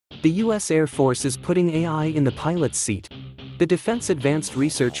The U.S. Air Force is putting AI in the pilot's seat. The Defense Advanced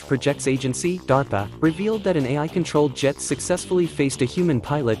Research Projects Agency, DARPA, revealed that an AI-controlled jet successfully faced a human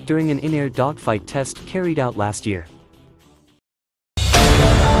pilot during an in-air dogfight test carried out last year.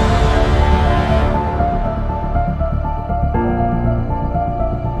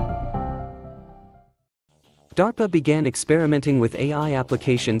 DARPA began experimenting with AI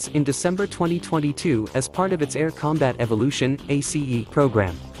applications in December 2022 as part of its Air Combat Evolution (ACE)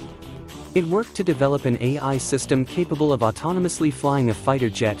 program. It worked to develop an AI system capable of autonomously flying a fighter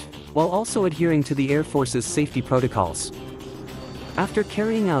jet, while also adhering to the Air Force's safety protocols. After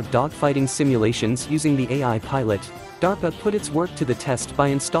carrying out dogfighting simulations using the AI pilot, DARPA put its work to the test by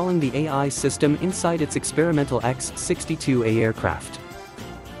installing the AI system inside its experimental X-62A aircraft.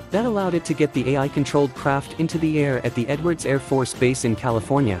 That allowed it to get the AI-controlled craft into the air at the Edwards Air Force Base in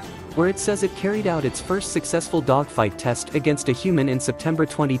California, where it says it carried out its first successful dogfight test against a human in September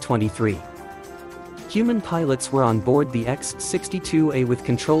 2023. Human pilots were on board the X-62A with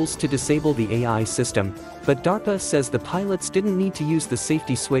controls to disable the AI system, but DARPA says the pilots didn't need to use the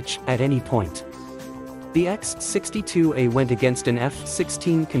safety switch at any point. The X-62A went against an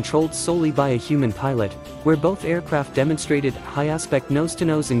F-16 controlled solely by a human pilot, where both aircraft demonstrated high-aspect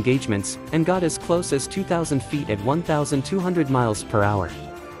nose-to-nose engagements and got as close as 2,000 feet at 1,200 miles per hour.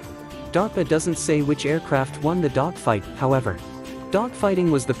 DARPA doesn't say which aircraft won the dogfight, however. Dogfighting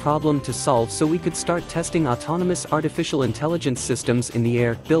was the problem to solve so we could start testing autonomous artificial intelligence systems in the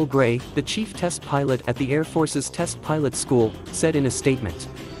air, Bill Gray, the chief test pilot at the Air Force's Test Pilot School, said in a statement.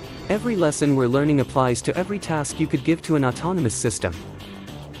 Every lesson we're learning applies to every task you could give to an autonomous system.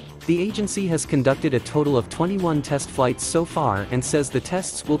 The agency has conducted a total of 21 test flights so far and says the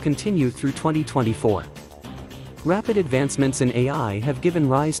tests will continue through 2024. Rapid advancements in AI have given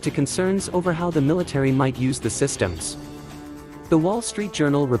rise to concerns over how the military might use the systems. The Wall Street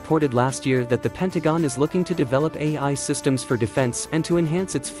Journal reported last year that the Pentagon is looking to develop AI systems for defense and to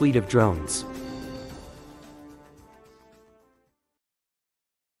enhance its fleet of drones.